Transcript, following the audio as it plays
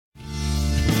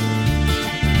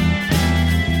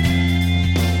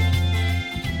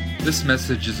This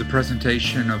message is a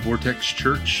presentation of Vortex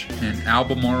Church in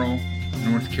Albemarle,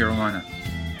 North Carolina.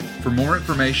 For more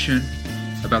information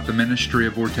about the ministry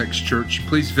of Vortex Church,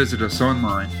 please visit us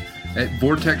online at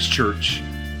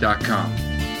vortexchurch.com.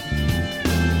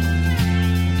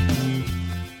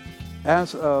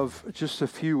 As of just a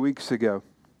few weeks ago,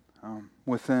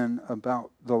 within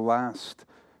about the last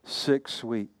 6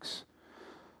 weeks,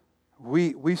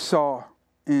 we saw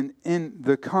in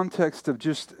the context of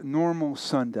just normal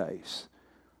Sundays,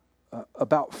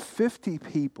 about 50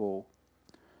 people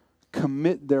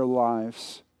commit their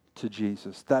lives to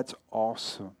Jesus. That's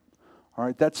awesome. All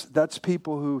right, that's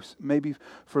people who maybe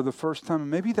for the first time,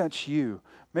 maybe that's you.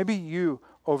 Maybe you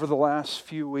over the last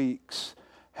few weeks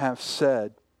have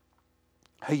said,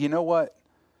 hey, you know what?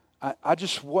 I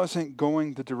just wasn't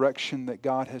going the direction that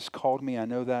God has called me. I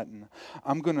know that. And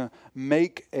I'm going to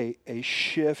make a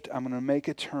shift. I'm going to make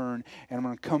a turn. And I'm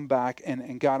going to come back.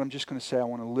 And God, I'm just going to say, I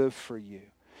want to live for you.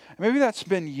 And maybe that's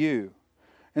been you.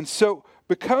 And so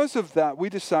because of that, we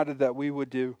decided that we would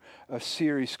do a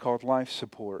series called Life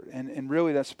Support. And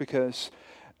really that's because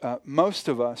most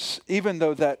of us, even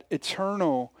though that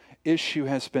eternal issue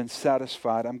has been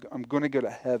satisfied, I'm going to go to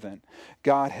heaven.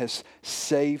 God has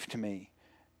saved me.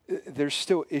 There's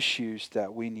still issues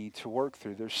that we need to work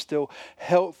through. There's still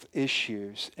health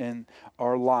issues in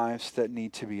our lives that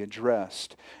need to be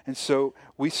addressed. And so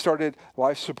we started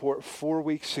Life Support 4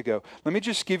 weeks ago. Let me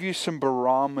just give you some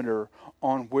barometer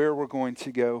on where we're going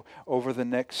to go over the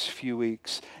next few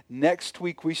weeks. Next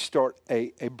week, we start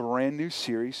a brand new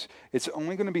series. It's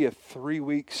only going to be a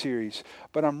 3-week series,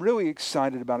 but I'm really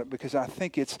excited about it because I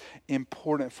think it's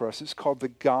important for us. It's called The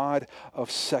God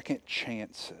of Second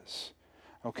Chances.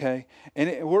 Okay,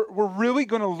 and we're really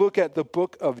going to look at the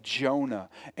book of Jonah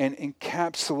and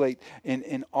encapsulate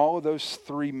in all of those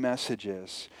 3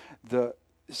 messages the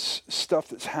stuff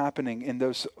that's happening in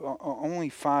those only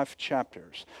 5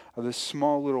 chapters of this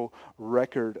small little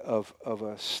record of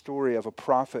a story of a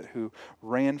prophet who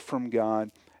ran from God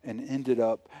and ended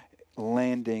up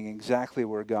landing exactly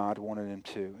where God wanted him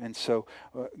to. And so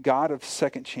God of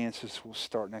Second Chances will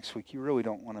start next week. You really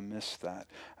don't want to miss that.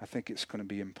 I think it's going to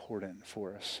be important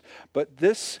for us. But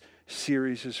this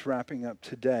series is wrapping up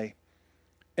today.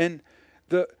 And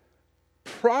the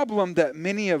problem that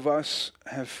many of us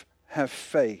have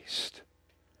faced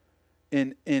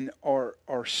in our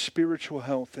spiritual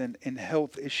health and in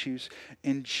health issues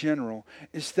in general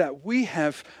is that we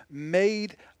have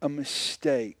made a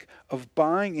mistake of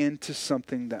buying into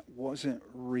something that wasn't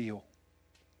real.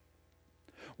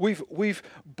 We've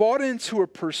bought into a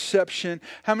perception.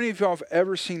 How many of y'all have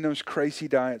ever seen those crazy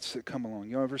diets that come along?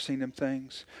 Y'all ever seen them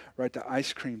things? Right, the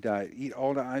ice cream diet. Eat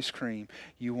all the ice cream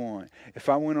you want. If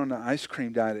I went on the ice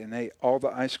cream diet and ate all the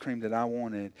ice cream that I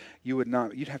wanted,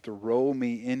 you'd have to roll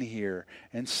me in here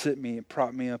and sit me and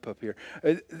prop me up here.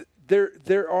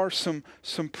 There are some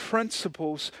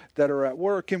principles that are at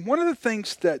work. And one of the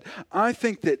things that I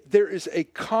think that there is a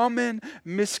common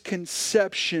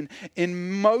misconception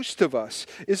in most of us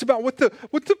is about what the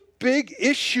big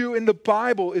issue in the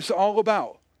Bible is all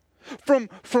about. From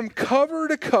cover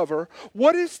to cover,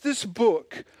 what is this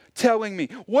book telling me?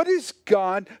 What is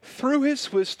God, through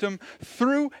His wisdom,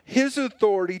 through His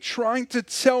authority, trying to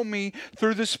tell me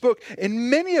through this book?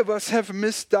 And many of us have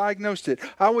misdiagnosed it.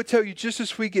 I would tell you, just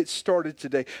as we get started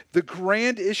today, the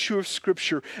grand issue of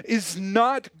Scripture is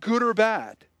not good or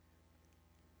bad.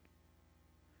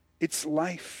 It's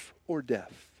life or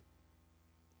death.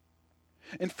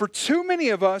 And for too many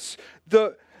of us,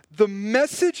 the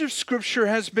message of Scripture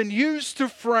has been used to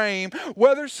frame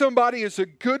whether somebody is a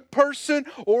good person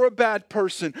or a bad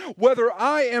person, whether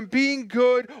I am being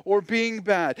good or being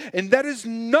bad. And that is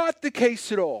not the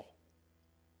case at all.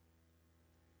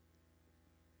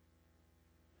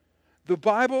 The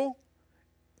Bible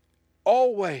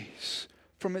always,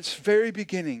 from its very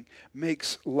beginning,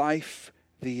 makes life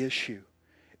the issue.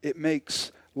 It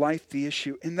makes life the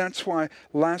issue. And that's why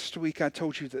last week I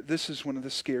told you that this is one of the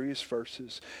scariest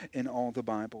verses in all the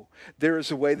Bible. There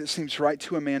is a way that seems right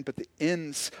to a man, but the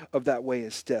ends of that way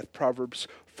is death. Proverbs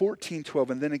 14:12,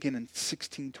 and then again in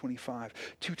 16:25.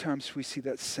 2 times we see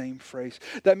that same phrase.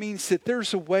 That means that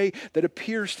there's a way that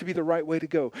appears to be the right way to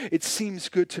go. It seems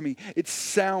good to me. It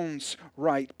sounds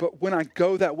right. But when I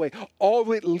go that way, all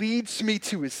it leads me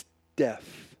to is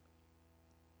death.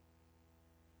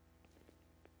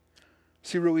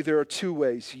 See, really, there are 2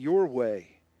 ways. Your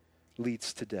way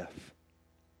leads to death.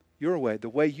 Your way, the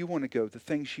way you want to go, the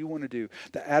things you want to do,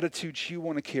 the attitudes you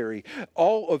want to carry,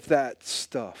 all of that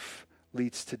stuff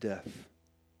leads to death.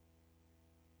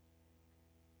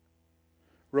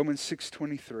 Romans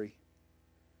 6:23.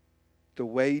 The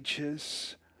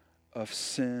wages of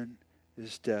sin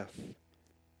is death.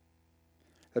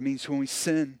 That means when we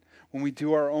sin, when we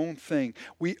do our own thing,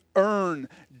 we earn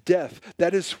death.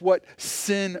 That is what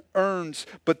sin earns.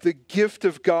 But the gift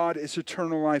of God is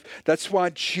eternal life. That's why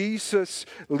Jesus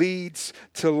leads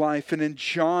to life. And in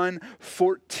John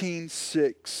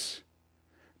 14:6,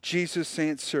 Jesus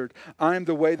answered, I am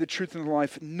the way, the truth, and the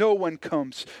life. No one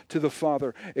comes to the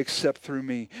Father except through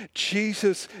me.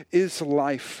 Jesus is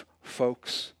life,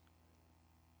 folks.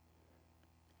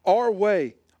 Our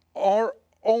way, our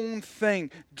own thing,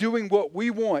 doing what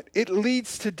we want, it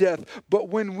leads to death. But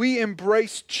when we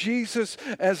embrace Jesus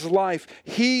as life,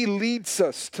 He leads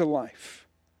us to life.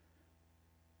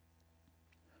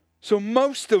 So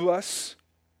most of us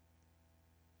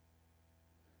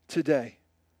today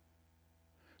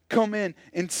come in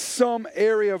some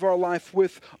area of our life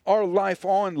with our life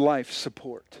on life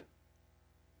support.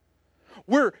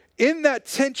 We're in that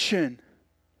tension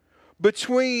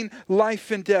between life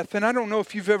and death. And I don't know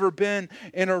if you've ever been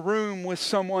in a room with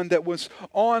someone that was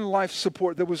on life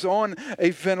support, that was on a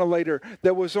ventilator,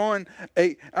 that was on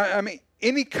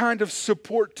any kind of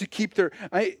support to keep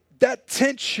that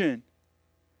tension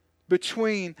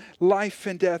between life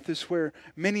and death is where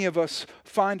many of us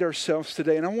find ourselves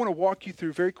today. And I want to walk you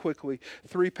through very quickly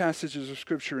 3 passages of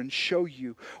Scripture and show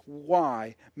you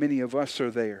why many of us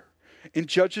are there. In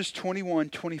Judges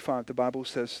 21:25, the Bible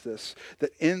says this,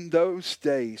 that in those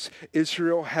days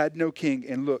Israel had no king,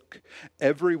 and look,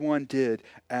 everyone did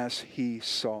as he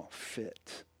saw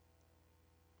fit.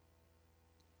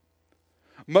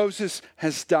 Moses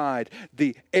has died.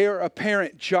 The heir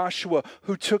apparent Joshua,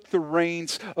 who took the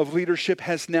reins of leadership,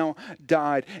 has now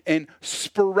died. And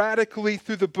sporadically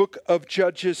through the book of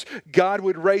Judges, God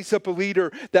would raise up a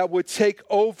leader that would take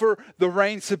over the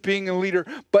reins of being a leader.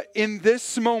 But in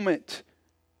this moment,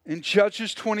 in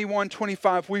Judges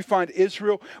 21:25, we find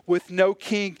Israel with no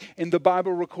king, and the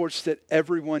Bible records that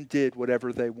everyone did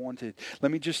whatever they wanted.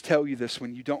 Let me just tell you this,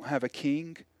 when you don't have a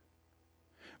king,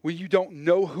 when you don't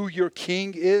know who your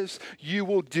king is, you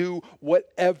will do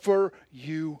whatever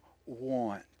you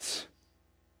want.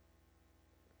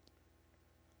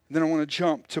 Then I want to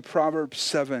jump to Proverbs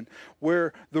 7,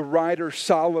 where the writer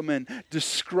Solomon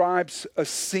describes a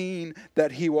scene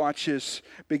that he watches,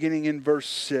 beginning in verse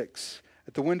 6.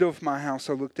 At the window of my house,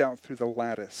 I looked out through the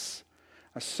lattice.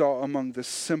 I saw among the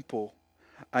simple,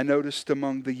 I noticed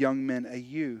among the young men a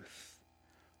youth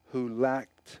who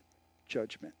lacked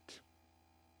judgment.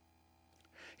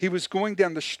 He was going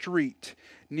down the street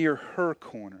near her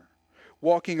corner,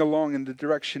 walking along in the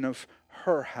direction of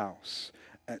her house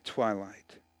at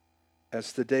twilight,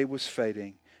 as the day was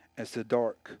fading, as the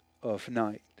dark of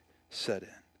night set in.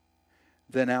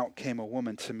 Then out came a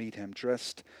woman to meet him,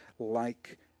 dressed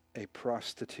like a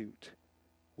prostitute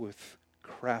with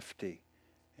crafty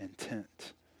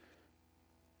intent.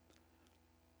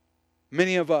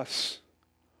 Many of us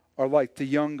are like the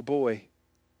young boy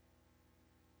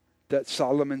that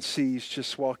Solomon sees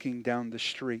just walking down the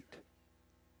street.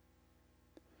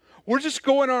 We're just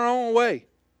going our own way.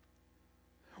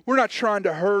 We're not trying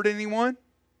to hurt anyone.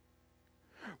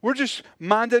 We're just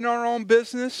minding our own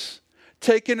business,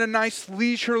 taking a nice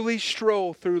leisurely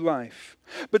stroll through life.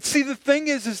 But see, the thing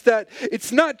is that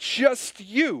it's not just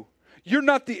you. You're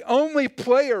not the only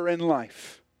player in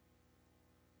life.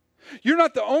 You're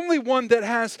not the only one that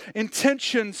has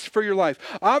intentions for your life.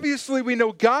 Obviously, we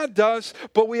know God does,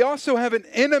 but we also have an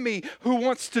enemy who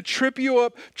wants to trip you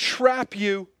up, trap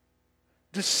you,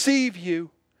 deceive you,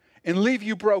 and leave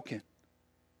you broken.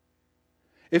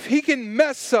 If he can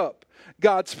mess up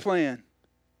God's plan.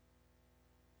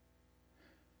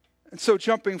 And so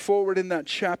jumping forward in that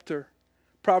chapter,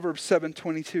 Proverbs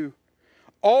 7:22,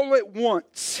 all at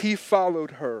once he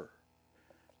followed her,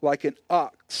 like an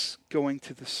ox going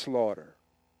to the slaughter,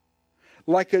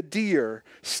 like a deer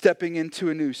stepping into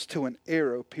a noose till an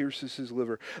arrow pierces his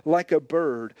liver, like a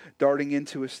bird darting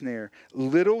into a snare,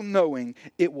 little knowing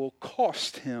it will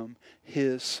cost him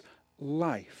his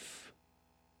life.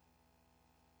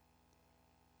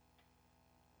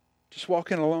 Just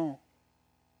walking along,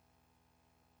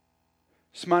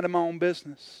 just minding my own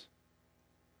business.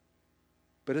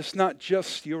 But it's not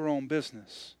just your own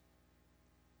business.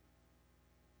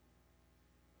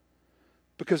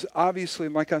 Because obviously,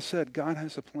 like I said, God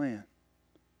has a plan.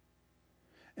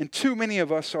 And too many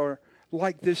of us are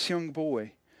like this young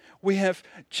boy. We have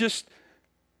just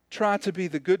tried to be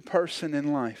the good person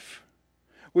in life.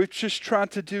 We've just tried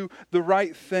to do the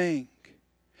right thing.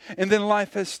 And then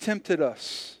life has tempted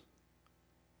us.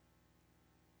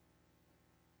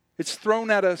 It's thrown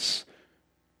at us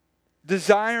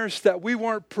desires that we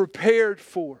weren't prepared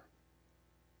for.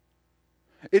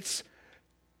 It's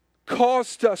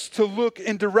caused us to look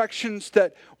in directions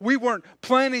that we weren't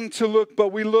planning to look, but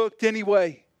we looked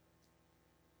anyway.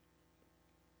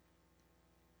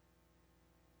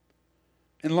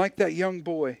 And like that young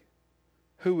boy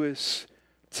who was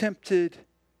tempted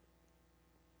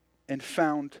and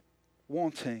found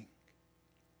wanting,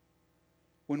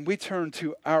 when we turn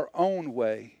to our own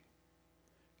way,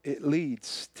 it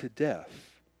leads to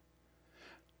death.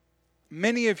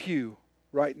 Many of you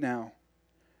right now,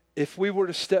 if we were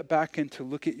to step back and to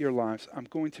look at your lives, I'm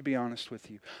going to be honest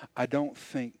with you, I don't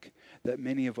think that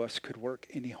many of us could work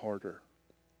any harder.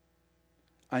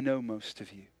 I know most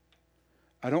of you.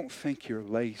 I don't think you're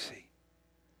lazy.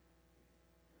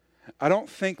 I don't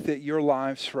think that your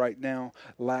lives right now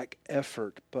lack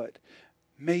effort, but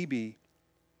maybe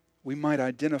we might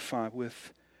identify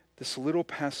with this little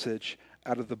passage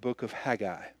out of the book of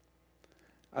Haggai.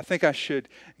 I think I should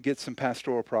get some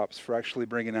pastoral props for actually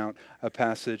bringing out a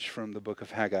passage from the book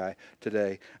of Haggai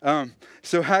today.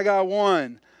 So Haggai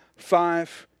 1,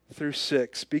 5 through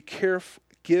 6. Be careful,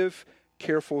 give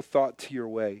careful thought to your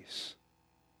ways.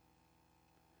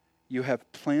 You have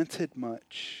planted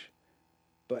much,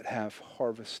 but have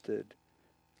harvested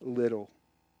little.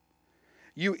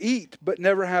 You eat, but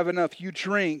never have enough. You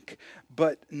drink,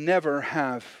 but never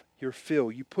have your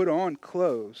fill. You put on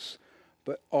clothes,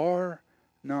 but are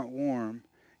not warm.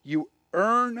 You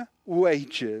earn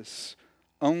wages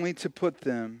only to put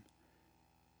them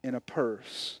in a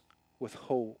purse with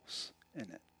holes in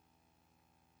it.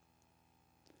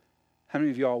 How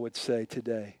many of y'all would say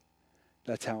today,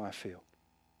 that's how I feel?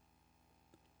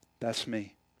 That's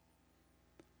me.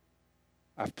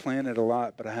 I've planted a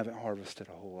lot, but I haven't harvested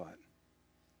a whole lot.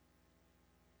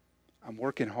 I'm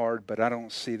working hard, but I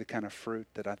don't see the kind of fruit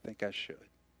that I think I should.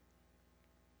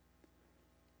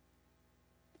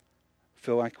 I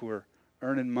feel like we're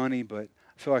earning money, but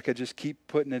I feel like I just keep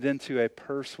putting it into a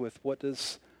purse with, what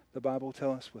does the Bible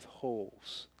tell us? With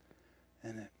holes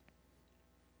in it.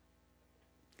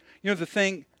 You know, the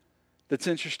thing that's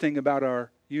interesting about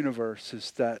our universe is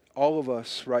that all of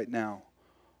us right now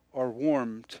are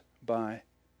warmed by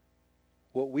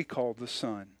what we call the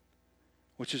sun,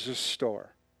 which is a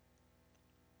star.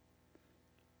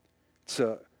 It's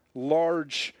a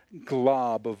large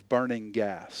glob of burning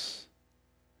gas.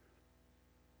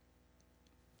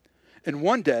 And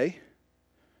one day,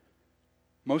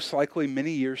 most likely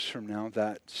many years from now,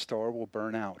 that star will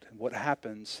burn out. And what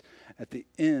happens at the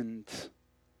end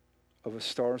of a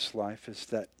star's life is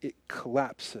that it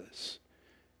collapses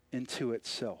into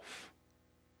itself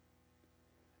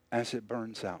as it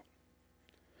burns out.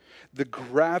 The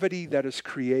gravity that is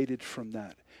created from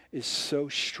that is so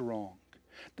strong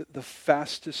that the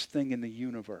fastest thing in the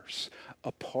universe,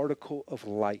 a particle of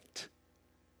light,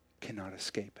 cannot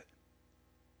escape it.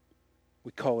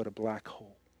 We call it a black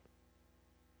hole.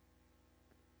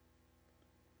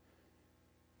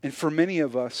 And for many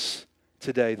of us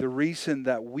today, the reason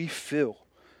that we feel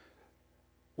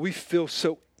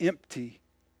so empty,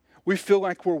 we feel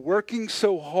like we're working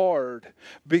so hard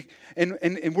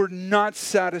and we're not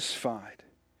satisfied,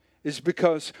 is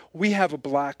because we have a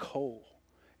black hole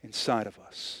inside of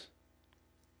us.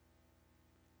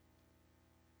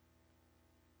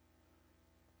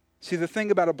 See, the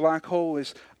thing about a black hole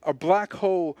is a black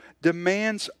hole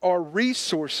demands our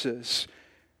resources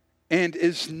and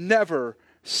is never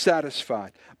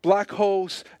satisfied. Black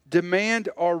holes demand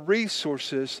our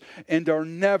resources and are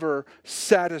never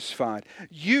satisfied.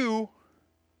 You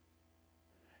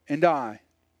and I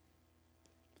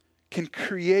can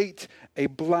create a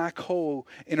black hole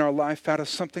in our life out of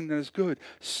something that is good.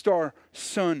 Star,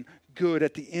 sun, good.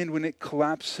 At the end, when it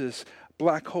collapses,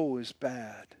 black hole is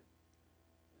bad.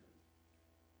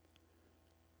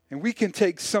 And we can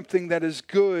take something that is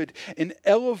good and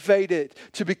elevate it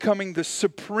to becoming the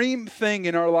supreme thing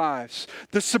in our lives,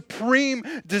 the supreme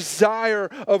desire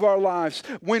of our lives,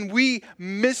 when we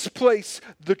misplace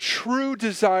the true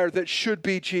desire that should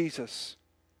be Jesus.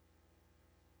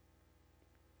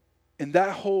 And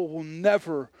that hole will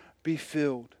never be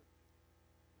filled.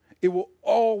 It will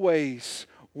always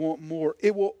want more.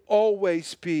 It will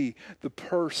always be the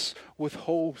purse with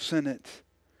holes in it.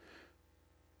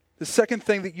 The second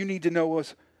thing that you need to know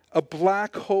is a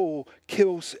black hole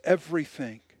kills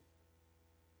everything.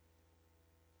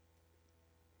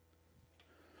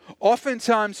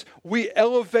 Oftentimes, we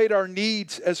elevate our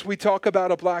needs as we talk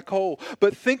about a black hole.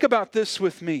 But think about this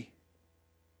with me.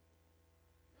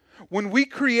 When we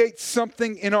create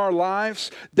something in our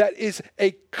lives that is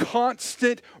a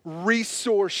constant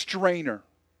resource drainer,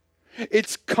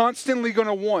 it's constantly going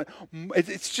to want,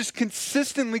 it's just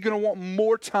consistently going to want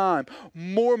more time,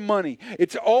 more money.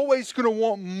 It's always going to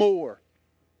want more.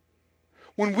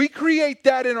 when we create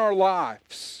that in our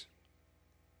lives,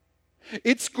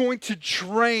 it's going to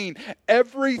drain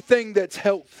everything that's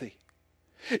healthy.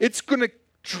 It's going to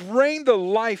drain the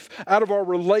life out of our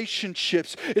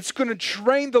relationships. It's going to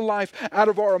drain the life out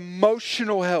of our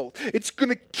emotional health. It's going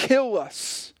to kill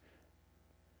us.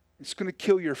 It's going to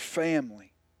kill your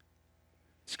family.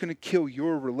 It's going to kill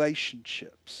your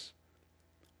relationships.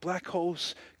 Black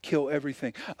holes kill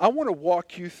everything. I want to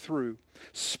walk you through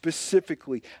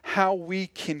specifically how we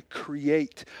can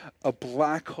create a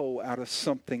black hole out of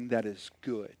something that is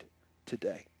good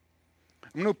today.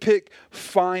 I'm going to pick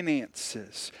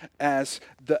finances as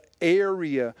the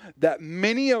area that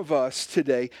many of us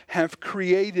today have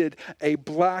created a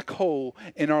black hole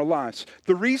in our lives.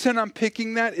 The reason I'm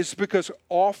picking that is because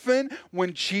often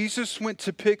when Jesus went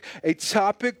to pick a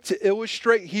topic to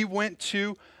illustrate, he went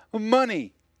to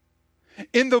money.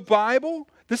 In the Bible,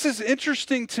 this is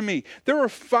interesting to me. There are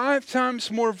 5 times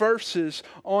more verses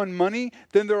on money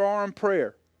than there are on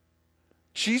prayer.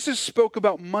 Jesus spoke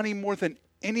about money more than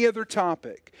any other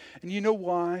topic. And you know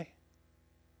why?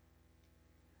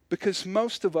 Because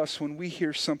most of us, when we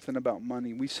hear something about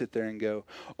money, we sit there and go,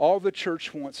 all the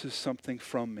church wants is something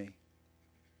from me.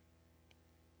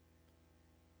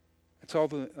 That's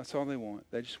all they want.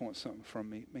 They just want something from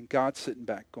me. And God's sitting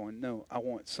back going, no, I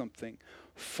want something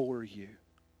for you.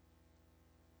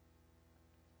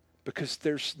 Because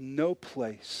there's no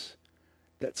place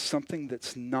that something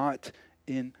that's not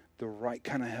in the right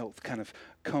kind of health kind of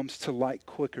comes to light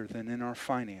quicker than in our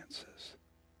finances.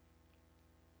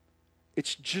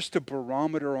 It's just a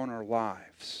barometer on our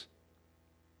lives.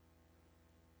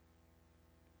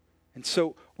 And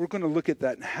so we're going to look at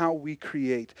that and how we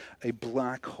create a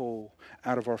black hole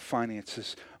out of our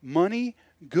finances. Money,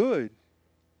 good,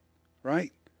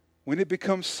 right? When it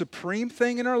becomes supreme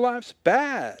thing in our lives,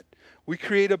 bad. We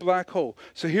create a black hole.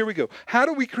 So here we go. How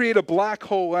do we create a black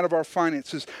hole out of our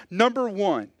finances? Number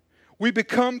 1, we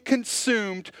become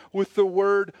consumed with the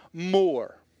word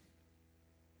more.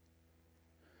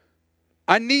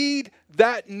 I need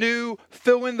that new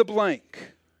fill in the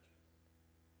blank.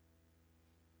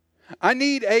 I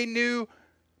need a new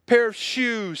pair of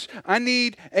shoes. I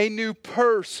need a new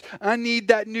purse. I need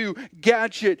that new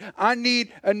gadget. I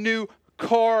need a new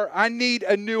car. I need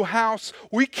a new house.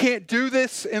 We can't do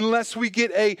this unless we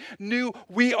get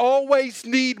we always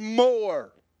need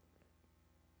more.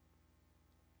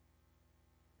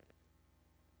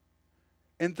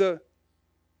 And the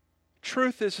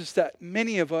truth is that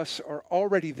many of us are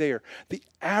already there. The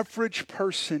average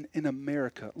person in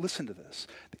America, listen to this,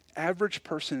 the average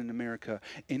person in America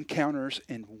encounters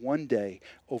in one day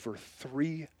over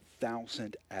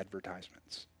 3,000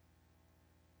 advertisements.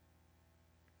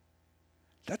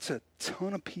 That's a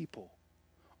ton of people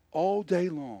all day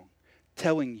long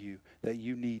telling you that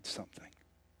you need something.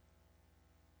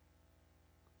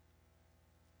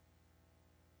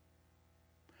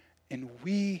 And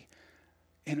we,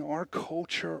 in our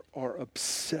culture, are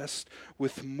obsessed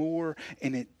with more,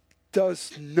 and it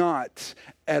does not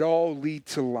at all lead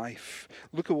to life.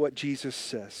 Look at what Jesus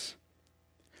says.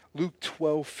 Luke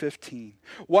 12:15.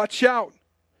 Watch out.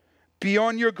 Be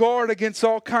on your guard against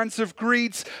all kinds of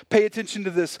greeds. Pay attention to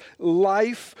this.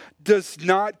 Life does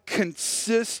not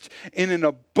consist in an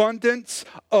abundance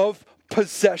of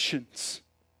possessions.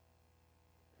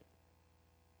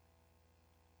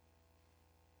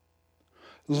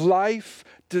 Life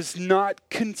does not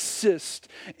consist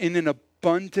in an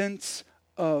abundance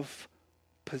of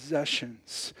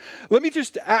possessions. Let me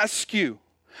just ask you,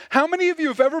 how many of you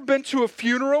have ever been to a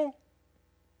funeral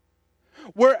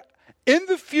where in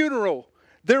the funeral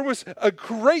there was a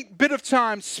great bit of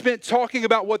time spent talking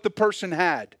about what the person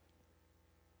had?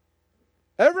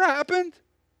 Ever happened?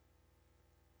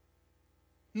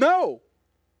 No,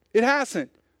 it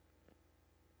hasn't.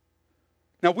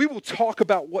 Now, we will talk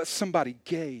about what somebody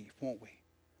gave, won't we?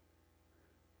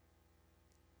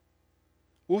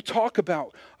 We'll talk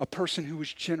about a person who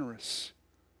was generous.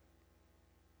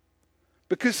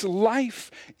 Because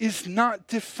life is not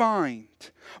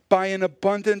defined by an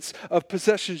abundance of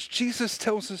possessions. Jesus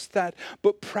tells us that,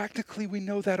 but practically we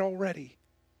know that already.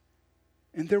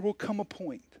 And there will come a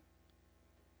point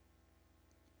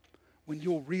when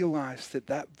you'll realize that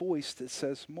that voice that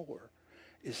says more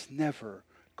is never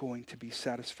going to be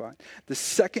satisfied. The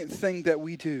second thing that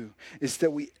we do is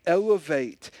that we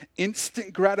elevate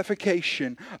instant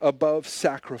gratification above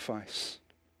sacrifice.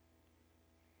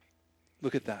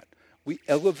 Look at that. We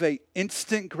elevate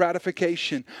instant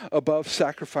gratification above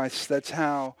sacrifice. That's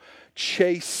how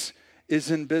Chase is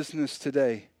in business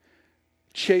today.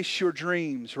 Chase your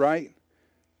dreams, right?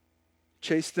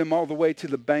 Chase them all the way to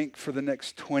the bank for the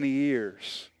next 20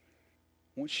 years.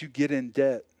 once you get in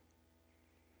debt.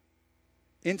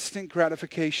 Instant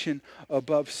gratification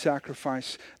above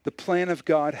sacrifice. The plan of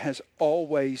God has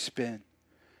always been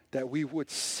that we would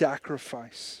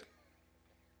sacrifice,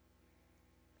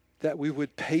 that we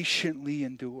would patiently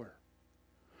endure.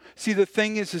 See, the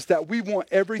thing is that we want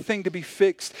everything to be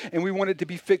fixed, and we want it to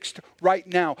be fixed right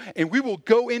now. And we will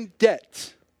go in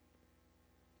debt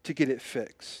to get it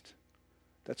fixed.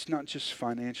 That's not just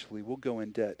financially. We'll go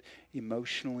in debt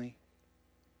emotionally.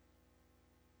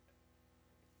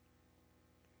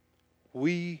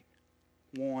 We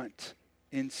want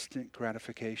instant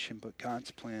gratification, but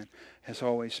God's plan has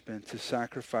always been to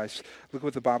sacrifice. Look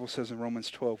what the Bible says in Romans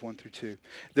 12, 1 through 2.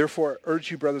 Therefore, I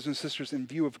urge you, brothers and sisters, in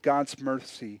view of God's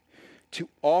mercy, to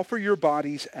offer your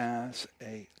bodies as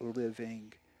a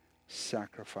living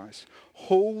sacrifice,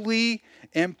 holy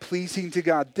and pleasing to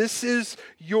God. This is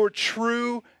your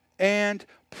true and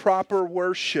proper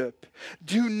worship.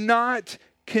 Do not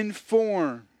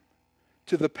conform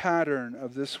to the pattern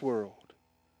of this world,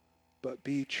 but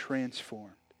be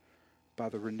transformed by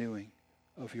the renewing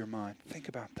of your mind. Think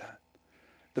about that.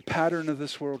 The pattern of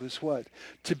this world is what?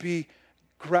 To be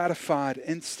gratified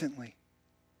instantly.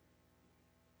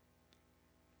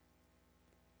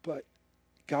 But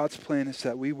God's plan is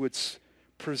that we would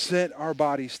present our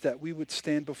bodies, that we would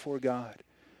stand before God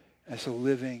as a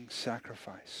living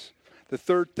sacrifice. The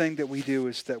third thing that we do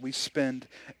is that we spend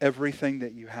everything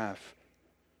that you have.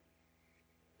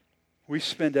 We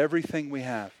spend everything we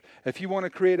have. If you want to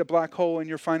create a black hole in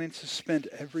your finances, spend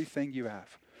everything you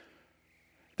have.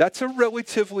 That's a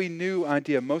relatively new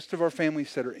idea. Most of our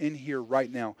families that are in here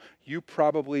right now, you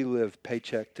probably live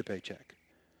paycheck to paycheck.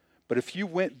 But if you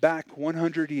went back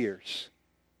 100 years,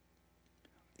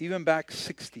 even back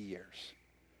 60 years,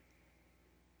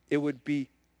 it would be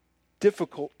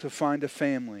difficult to find a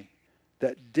family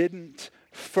that didn't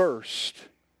first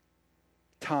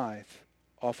tithe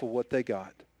off of what they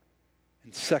got,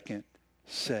 and second,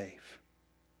 save.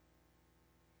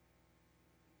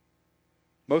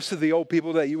 Most of the old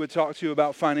people that you would talk to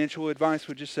about financial advice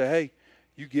would just say, hey,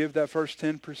 you give that first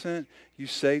 10%, you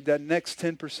save that next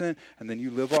 10%, and then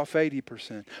you live off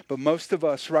 80%. But most of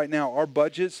us right now, our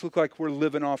budgets look like we're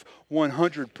living off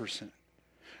 100%.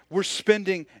 We're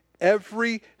spending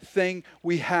everything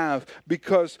we have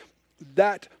because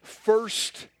that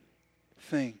first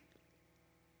thing,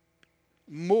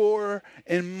 more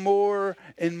and more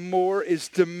and more, is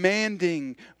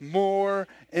demanding more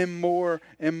and more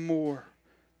and more.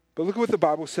 But look at what the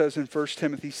Bible says in 1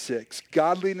 Timothy 6.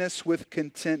 Godliness with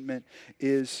contentment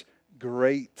is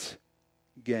great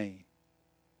gain.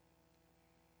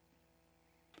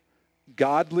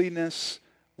 Godliness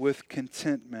with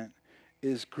contentment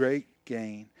is great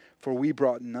gain. For we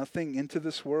brought nothing into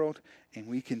this world, and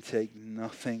we can take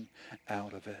nothing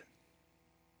out of it.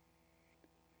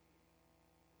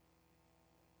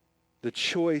 The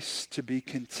choice to be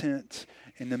content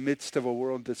in the midst of a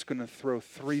world that's going to throw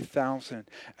 3,000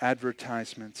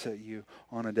 advertisements at you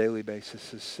on a daily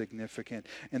basis is significant.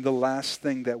 And the last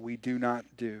thing that we do not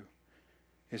do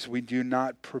is we do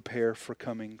not prepare for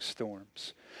coming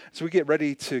storms. So we get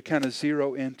ready to kind of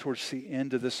zero in towards the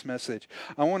end of this message.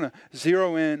 I want to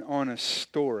zero in on a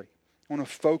story. I want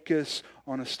to focus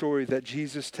on a story that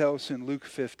Jesus tells in Luke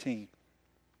 15.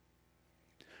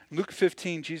 In Luke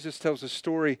 15, Jesus tells a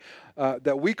story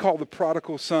that we call the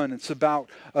prodigal son. It's about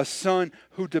a son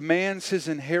who demands his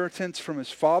inheritance from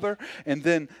his father and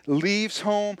then leaves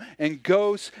home and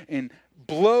goes and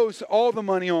blows all the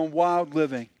money on wild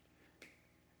living.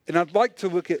 And I'd like to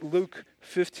look at Luke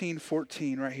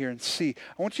 15:14 right here and see.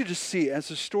 I want you to see as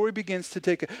the story begins to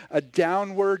take a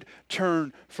downward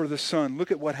turn for the son.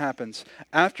 Look at what happens.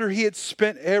 After he had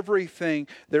spent everything,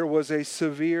 there was a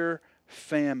severe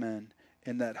famine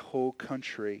in that whole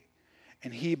country,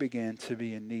 and he began to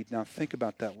be in need. Now think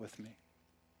about that with me.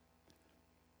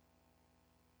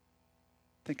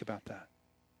 Think about that.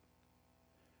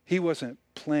 He wasn't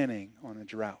planning on a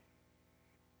drought.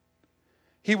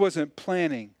 He wasn't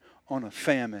planning on a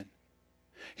famine.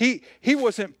 He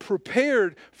wasn't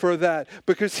prepared for that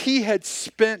because he had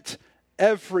spent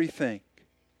everything.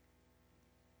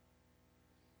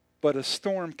 But a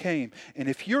storm came, and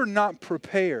if you're not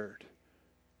prepared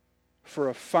for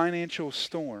a financial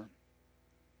storm,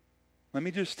 let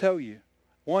me just tell you,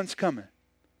 one's coming.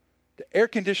 The air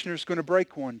conditioner is going to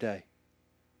break one day.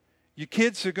 You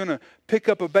kids are going to pick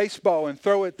up a baseball and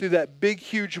throw it through that big,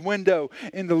 huge window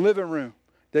in the living room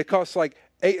that costs like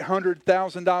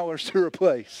 $800,000 to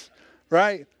replace,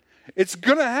 right? It's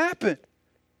going to happen.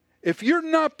 If you're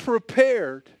not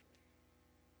prepared,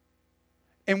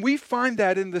 And we find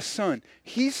that in the son.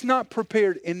 He's not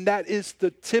prepared, and that is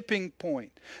the tipping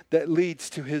point that leads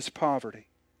to his poverty.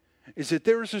 Is that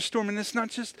there is a storm, and it's not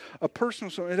just a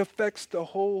personal storm, it affects the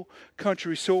whole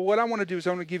country. So what I want to do is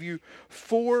I want to give you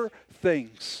 4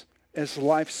 things as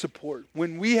life support.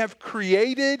 When we have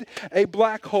created a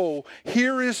black hole,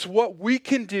 here is what we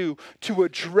can do to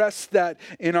address that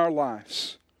in our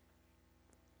lives.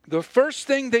 The first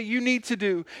thing that you need to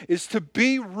do is to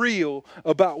be real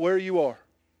about where you are.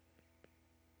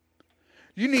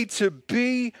 You need to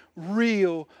be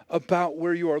real about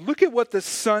where you are. Look at what the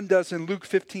son does in Luke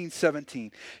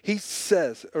 15:17. He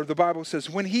says, or the Bible says,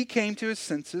 when he came to his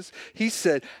senses, he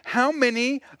said, how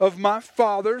many of my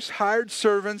father's hired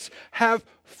servants have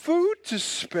food to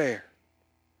spare?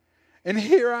 And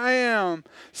here I am,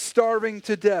 starving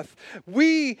to death.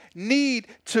 We need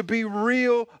to be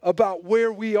real about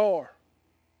where we are.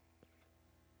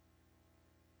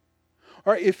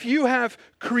 All right, if you have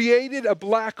created a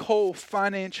black hole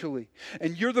financially,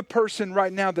 and you're the person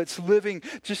right now that's living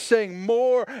just saying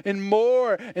more and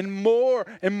more and more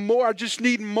and more, I just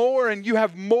need more, and you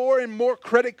have more and more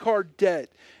credit card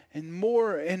debt and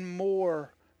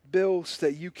more bills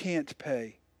that you can't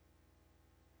pay,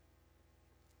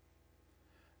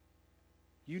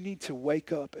 you need to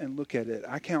wake up and look at it.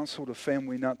 I counseled a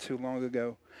family not too long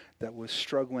ago that was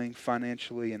struggling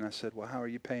financially, and I said, well, how are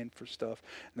you paying for stuff?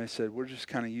 And they said, we're just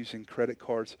kind of using credit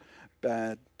cards.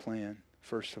 Bad plan,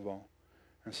 first of all.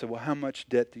 And I said, well, how much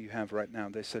debt do you have right now?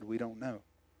 They said, we don't know.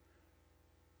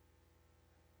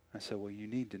 I said, well, you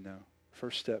need to know.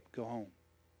 First step, go home.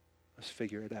 Let's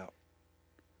figure it out.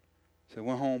 So they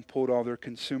went home, pulled all their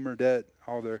consumer debt,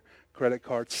 all their credit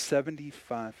cards,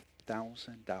 $75,000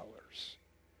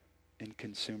 in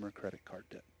consumer credit card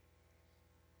debt.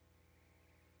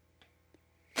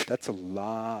 That's a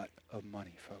lot of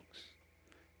money, folks.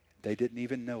 They didn't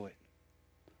even know it.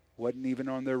 Wasn't even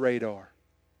on their radar.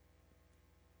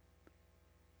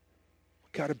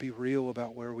 We've got to be real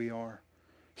about where we are.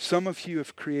 Some of you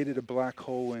have created a black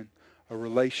hole in a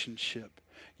relationship.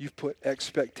 You've put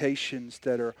expectations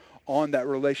that are on that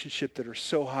relationship that are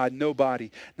so high, nobody,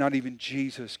 not even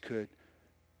Jesus, could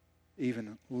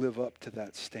even live up to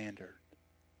that standard.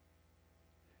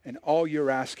 And all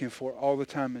you're asking for all the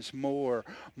time is more,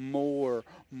 more,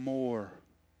 more.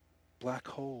 Black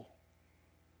hole.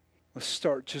 Let's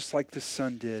start just like the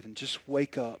son did and just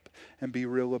wake up and be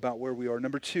real about where we are.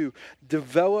 Number 2,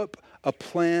 develop a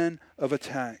plan of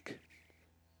attack.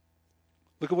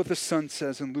 Look at what the son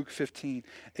says in Luke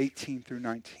 15:18 through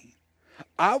 19.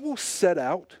 I will set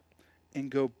out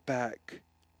and go back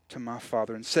to my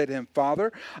father and say to him,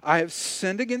 Father, I have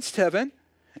sinned against heaven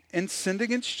and sinned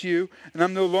against you, and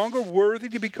I'm no longer worthy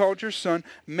to be called your son.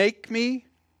 Make me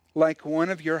like one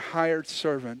of your hired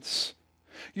servants.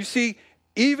 You see,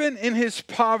 even in his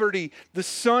poverty, the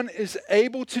son is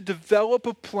able to develop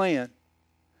a plan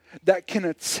that can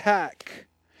attack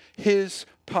his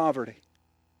poverty.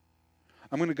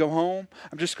 I'm going to go home.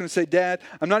 I'm just going to say, Dad,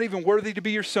 I'm not even worthy to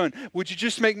be your son. Would you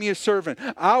just make me a servant?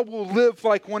 I will live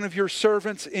like one of your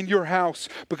servants in your house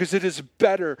because it is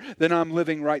better than I'm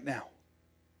living right now.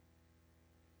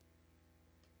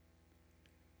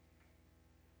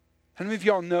 How many of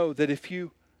y'all know that if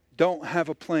you don't have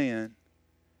a plan,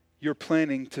 you're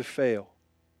planning to fail?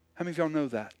 How many of y'all know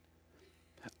that?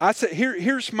 I say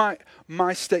here's my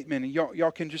statement, and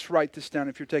y'all can just write this down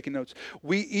if you're taking notes.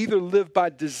 We either live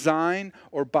by design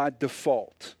or by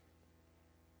default.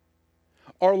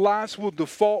 Our lives will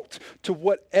default to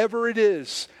whatever it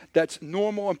is that's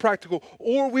normal and practical,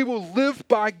 or we will live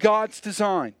by God's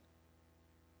design.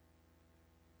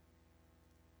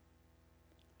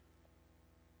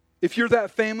 If you're that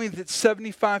family that's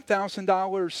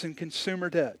 $75,000 in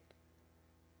consumer debt,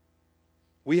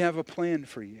 we have a plan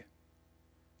for you.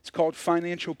 It's called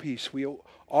Financial Peace. We'll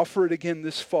offer it again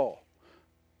this fall.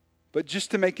 But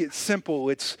just to make it simple,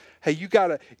 it's, hey, you got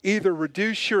to either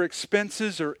reduce your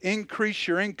expenses or increase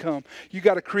your income. You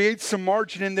got to create some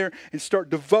margin in there and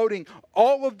start devoting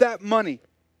all of that money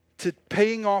to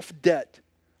paying off debt.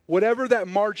 Whatever that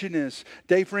margin is,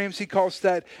 Dave Ramsey calls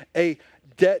that a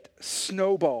debt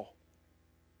snowball.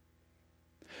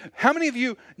 How many of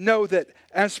you know that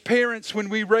as parents, when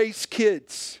we raise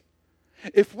kids,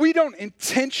 if we don't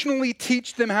intentionally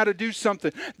teach them how to do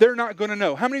something, they're not going to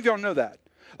know? How many of y'all know that?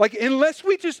 Like, unless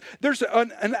we just, there's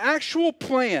an actual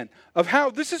plan of how,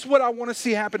 this is what I want to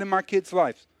see happen in my kids'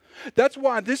 lives. That's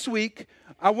why this week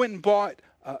I went and bought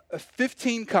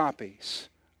 15 copies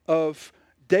of,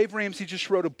 Dave Ramsey just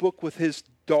wrote a book with his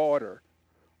daughter,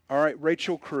 all right,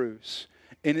 Rachel Cruz,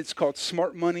 and it's called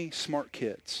Smart Money, Smart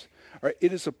Kids. All right,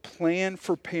 it is a plan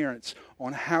for parents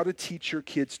on how to teach your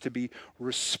kids to be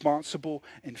responsible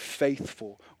and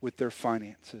faithful with their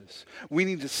finances. We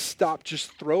need to stop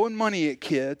just throwing money at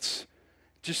kids,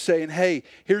 just saying, hey,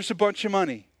 here's a bunch of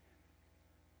money.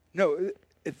 No,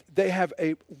 they have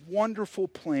a wonderful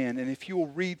plan, and if you will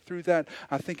read through that,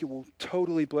 I think it will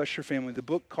totally bless your family. The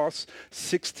book costs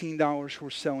 $16. We're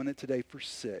selling it today for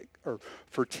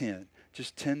 $10.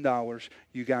 Just $10.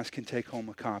 You guys can take home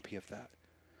a copy of that.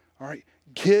 All right,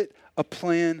 get a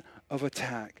plan of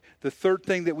attack. The third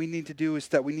thing that we need to do is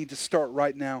that we need to start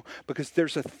right now, because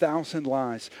there's 1,000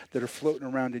 lies that are floating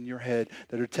around in your head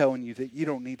that are telling you that you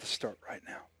don't need to start right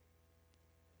now.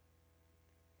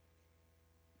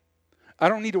 I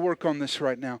don't need to work on this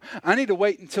right now. I need to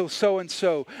wait until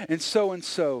so-and-so and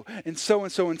so-and-so and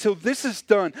so-and-so until this is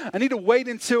done. I need to wait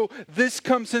until this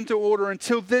comes into order,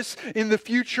 until this in the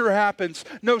future happens.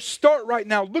 No, start right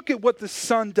now. Look at what the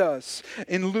Son does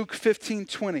in Luke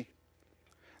 15:20.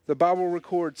 The Bible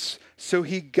records, so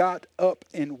he got up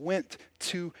and went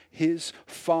to his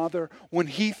father. When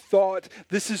he thought,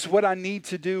 this is what I need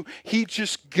to do, he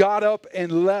just got up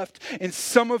and left. And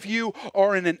some of you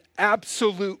are in an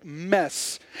absolute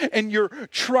mess. And you're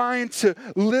trying to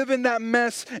live in that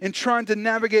mess and trying to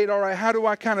navigate, all right, how do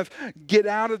I kind of get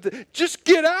out of it? Just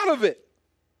get out of it.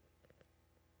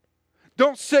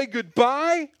 Don't say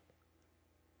goodbye.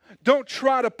 Don't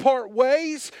try to part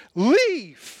ways.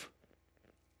 Leave.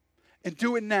 And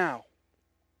do it now.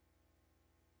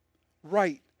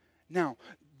 Right now.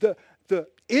 The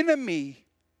enemy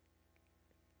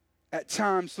at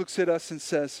times looks at us and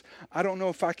says, I don't know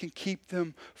if I can keep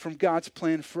them from God's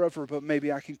plan forever, but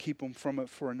maybe I can keep them from it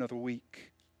for another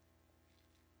week.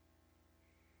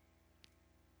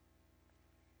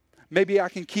 Maybe I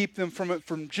can keep them from it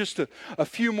from just a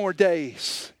few more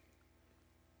days.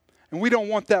 And we don't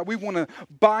want that. We want to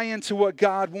buy into what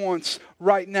God wants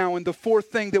right now. And the fourth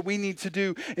thing that we need to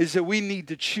do is that we need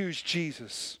to choose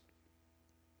Jesus.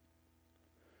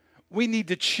 We need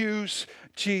to choose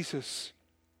Jesus.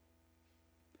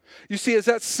 You see, as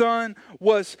that son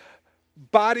was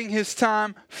biding his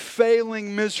time,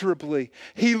 failing miserably,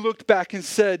 he looked back and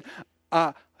said,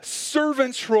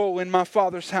 servant's role in my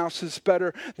Father's house is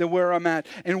better than where I'm at.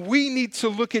 And we need to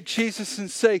look at Jesus and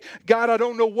say, God, I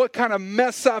don't know what kind of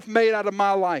mess I've made out of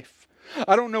my life.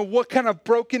 I don't know what kind of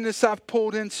brokenness I've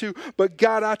pulled into, but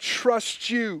God, I trust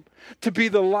you to be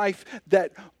the life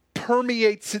that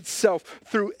permeates itself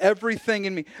through everything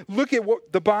in me. Look at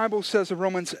what the Bible says in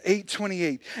Romans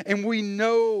 8:28. And we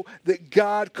know that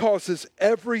God causes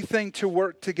everything to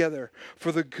work together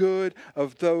for the good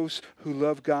of those who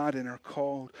love God and are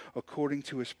called according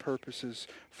to his purposes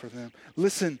for them.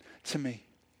 Listen to me.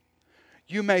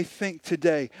 You may think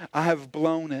today, I have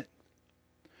blown it.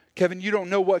 Kevin, you don't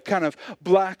know what kind of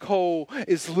black hole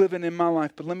is living in my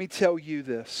life, but let me tell you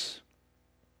this.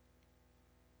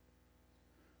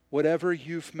 Whatever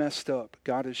you've messed up,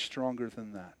 God is stronger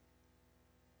than that.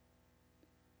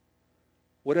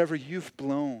 Whatever you've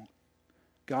blown,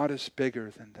 God is bigger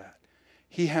than that.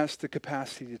 He has the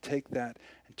capacity to take that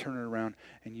and turn it around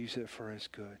and use it for his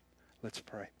good. Let's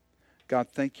pray. God,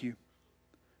 thank you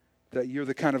that you're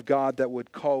the kind of God that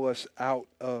would call us out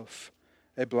of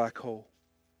a black hole.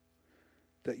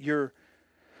 That you're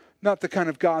not the kind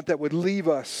of God that would leave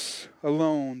us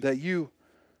alone, that you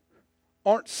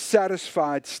aren't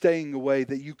satisfied staying away,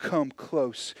 that you come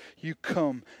close, you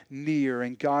come near.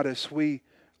 And God, as we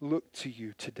look to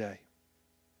you today,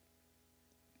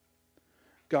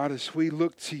 God, as we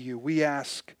look to you, we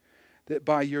ask that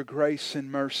by your grace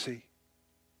and mercy,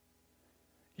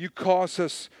 you cause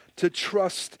us to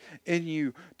trust in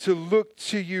you, to look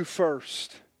to you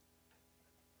first.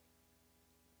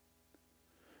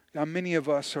 God, many of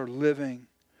us are living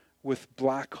with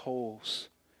black holes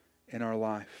in our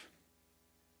life.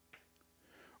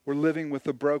 We're living with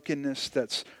a brokenness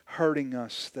that's hurting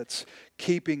us, that's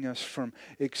keeping us from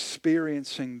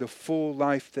experiencing the full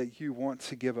life that you want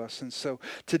to give us. And so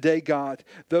today, God,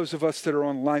 those of us that are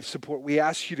on life support, we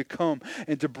ask you to come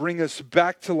and to bring us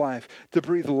back to life, to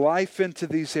breathe life into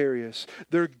these areas.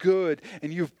 They're good,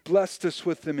 and you've blessed us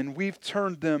with them, and we've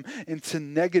turned them into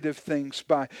negative things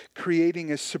by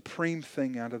creating a supreme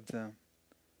thing out of them.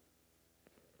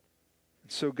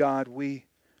 And so, God, we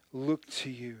look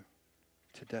to you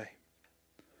today.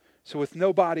 So with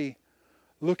nobody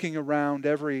looking around,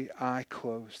 every eye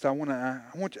closed,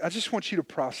 I just want you to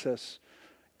process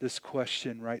this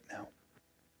question right now.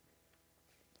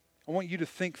 I want you to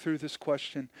think through this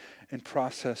question and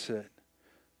process it.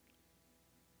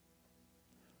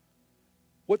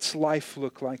 What's life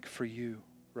look like for you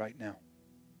right now?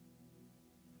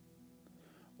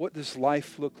 What does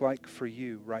life look like for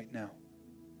you right now?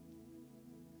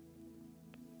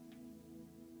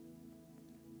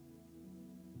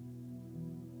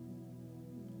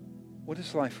 What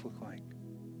does life look like?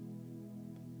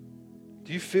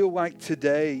 Do you feel like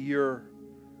today you're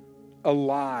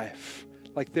alive?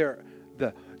 Like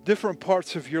the different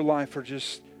parts of your life are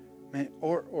just, man,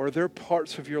 or are there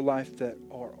parts of your life that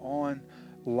are on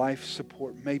life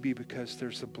support? Maybe because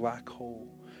there's a black hole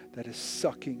that is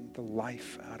sucking the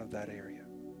life out of that area.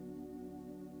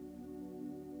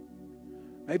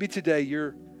 Maybe today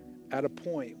you're at a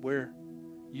point where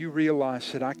you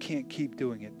realize that I can't keep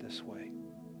doing it this way.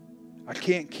 I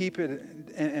can't keep it,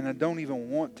 and I don't even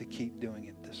want to keep doing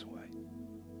it this way.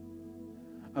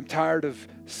 I'm tired of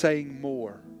saying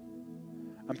more.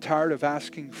 I'm tired of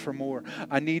asking for more.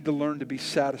 I need to learn to be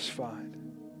satisfied.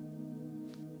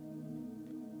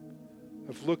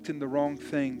 I've looked in the wrong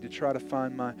thing to try to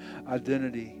find my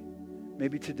identity.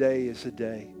 Maybe today is a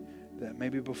day that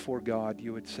maybe before God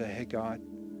you would say, hey God,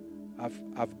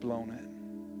 I've blown it.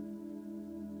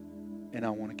 And I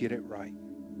want to get it right.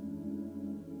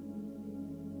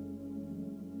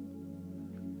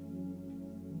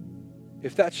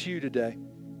 If that's you today,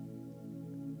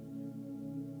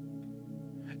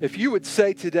 if you would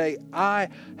say today, I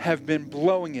have been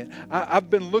blowing it. I've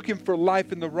been looking for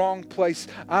life in the wrong place.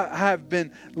 I have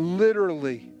been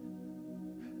literally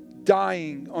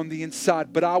dying on the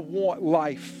inside, but I want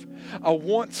life. I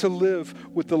want to live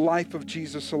with the life of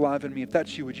Jesus alive in me. If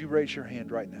that's you, would you raise your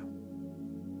hand right now?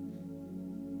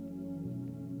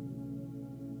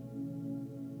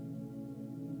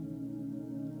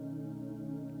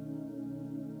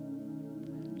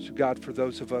 So God, for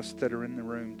those of us that are in the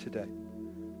room today,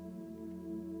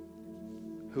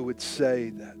 who would say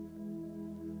that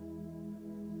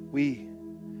we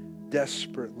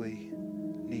desperately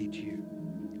need you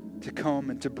to come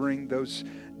and to bring those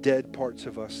dead parts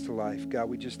of us to life. God,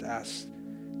 we just ask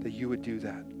that you would do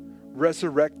that.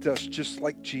 Resurrect us just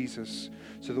like Jesus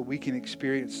so that we can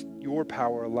experience your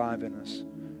power alive in us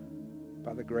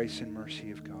by the grace and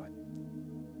mercy of God.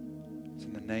 It's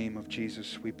in the name of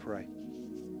Jesus we pray.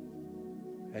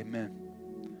 Amen.